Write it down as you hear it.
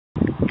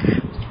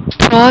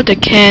Pour the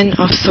can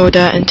of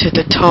soda into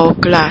the tall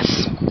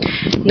glass.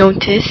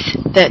 Notice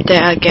that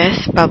there are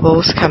gas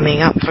bubbles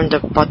coming up from the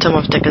bottom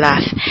of the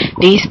glass.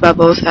 These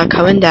bubbles are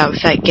carbon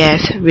dioxide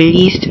gas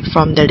released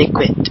from the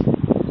liquid.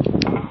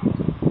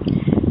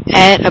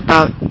 Add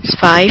about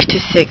 5 to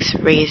 6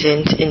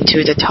 raisins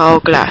into the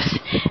tall glass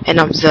and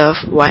observe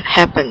what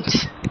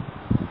happens.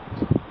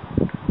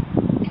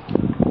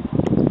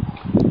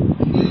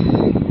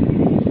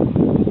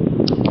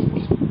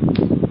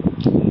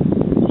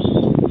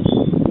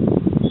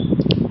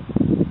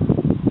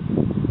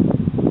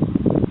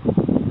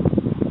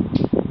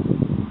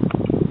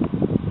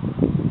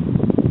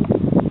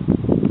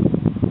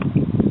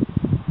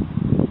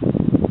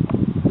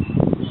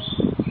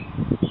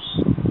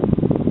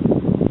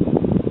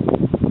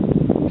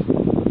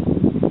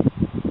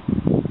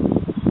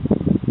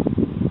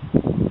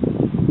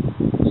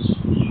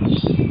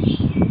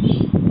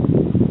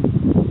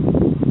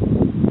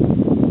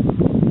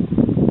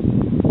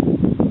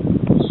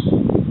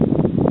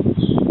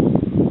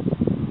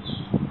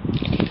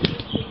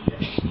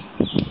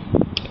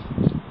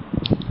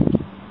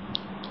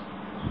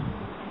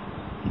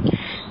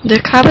 The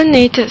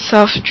carbonated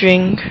soft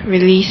drink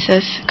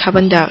releases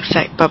carbon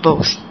dioxide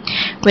bubbles.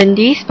 When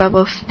these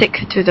bubbles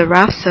stick to the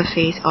rough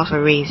surface of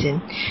a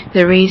raisin,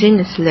 the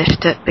raisin is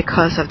lifted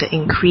because of the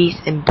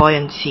increase in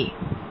buoyancy.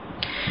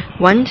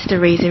 Once the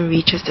raisin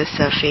reaches the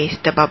surface,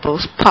 the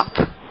bubbles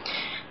pop.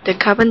 The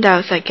carbon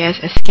dioxide gas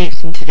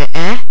escapes into the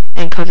air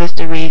and causes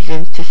the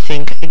raisins to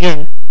sink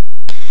again.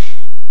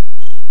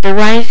 The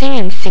rising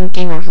and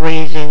sinking of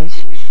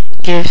raisins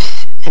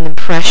gives an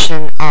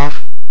impression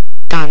of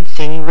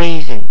dancing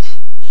raisins.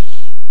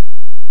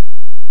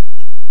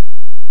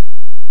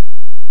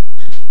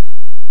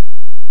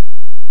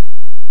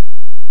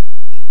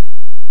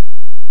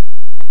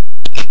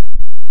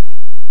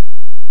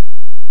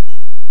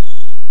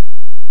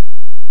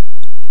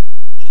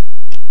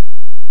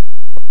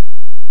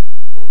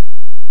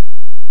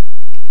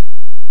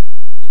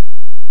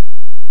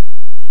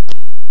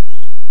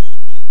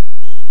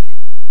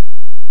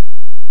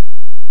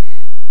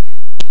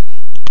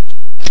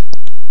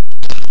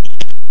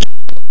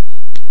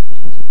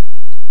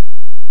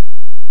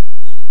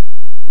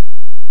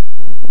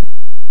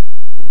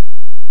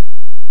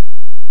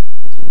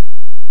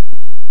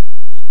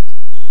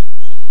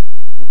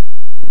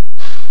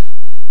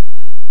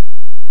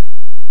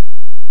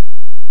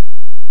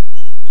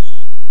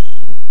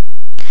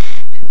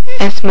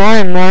 As more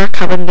and more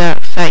carbon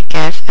dioxide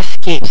gas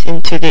escapes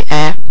into the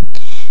air,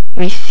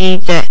 we see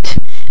that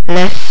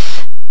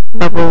less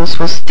bubbles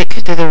will stick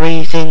to the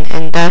raisin,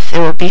 and thus it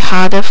will be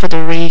harder for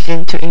the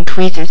raisin to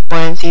increase its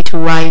buoyancy to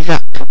rise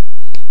up.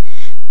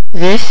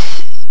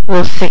 This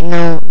will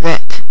signal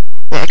that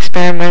the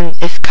experiment